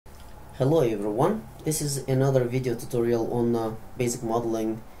Hello everyone, this is another video tutorial on basic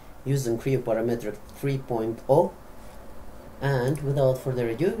modeling using Creo Parametric 3.0, and without further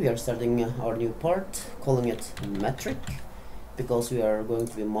ado we are starting our new part, calling it metric, because we are going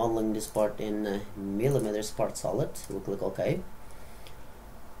to be modeling this part in millimeters part solid. We'll click OK.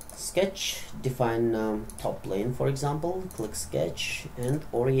 Sketch, define top plane for example, click sketch and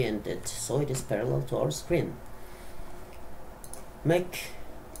orient it so it is parallel to our screen. Make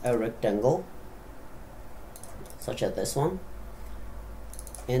a rectangle such as this one.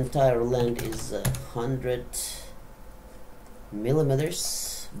 Entire length is 100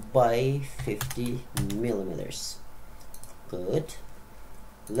 millimeters by 50 millimeters. Good.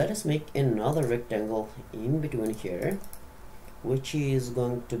 Let us make another rectangle in between here, which is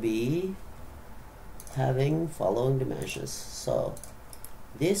going to be having following dimensions. So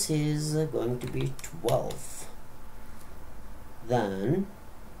this is going to be 12. Then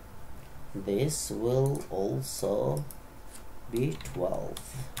this will also be 12.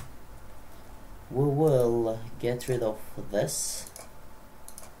 We will get rid of this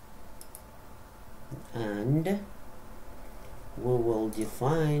and we will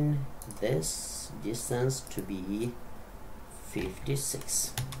define this distance to be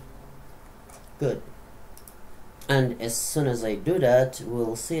 56. Good. And as soon as I do that,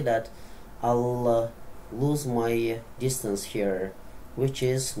 we'll see that I'll lose my distance here, which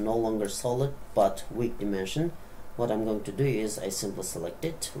is no longer solid but weak dimension. What I'm going to do is I simply select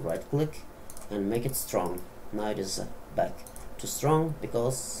it, right click and make it strong. Now it is back to strong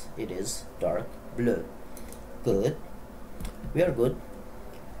because it is dark blue. Good. We are good.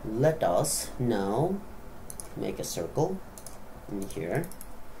 Let us now make a circle in here.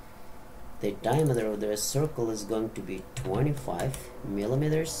 The diameter of the circle is going to be 25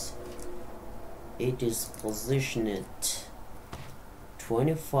 millimeters. It is positioned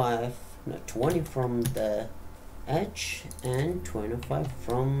 20 from the edge and 25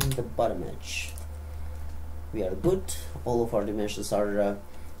 from the bottom edge. We are good. All of our dimensions are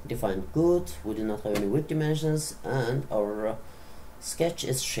defined good. We do not have any weak dimensions, and our sketch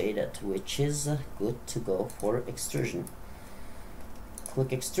is shaded, which is good to go for extrusion. Click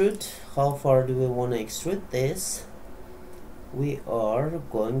extrude. How far do we want to extrude this? We are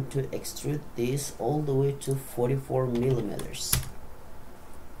going to extrude this all the way to 44 millimeters.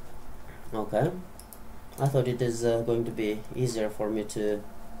 Okay, I thought it is going to be easier for me to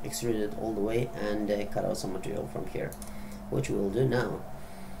extrude it all the way and cut out some material from here, which we will do now.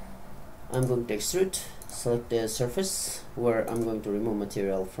 I'm going to extrude, select the surface where I'm going to remove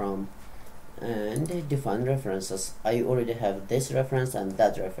material from, and define references. I already have this reference and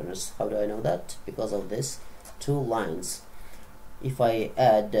that reference. How do I know that? Because of these two lines. If I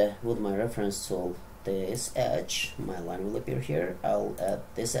add with my reference tool this edge, my line will appear here. I'll add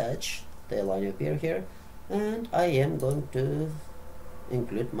this edge, the line will appear here, and I am going to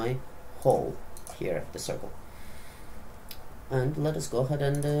include my hole here, the circle. And let us go ahead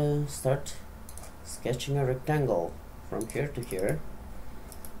and start sketching a rectangle from here to here,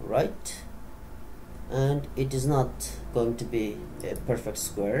 right? And it is not going to be a perfect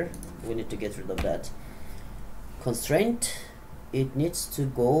square. We need to get rid of that constraint. It needs to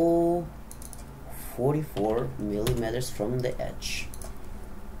go 44 millimeters from the edge,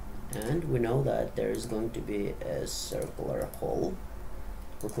 and we know that there is going to be a circular hole.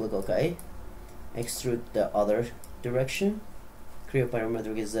 We'll click OK. Extrude the other direction. Creo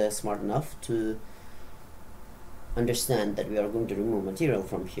Parametric is smart enough to understand that we are going to remove material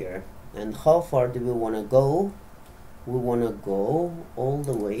from here. And how far do we want to go? We want to go all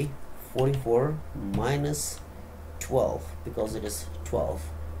the way 44 minus 12, because it is 12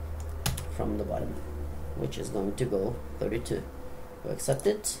 from the bottom, which is going to go 32. We accept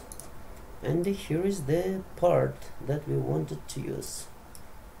it, and here is the part that we wanted to use.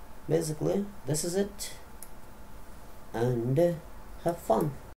 Basically this is it, and have fun.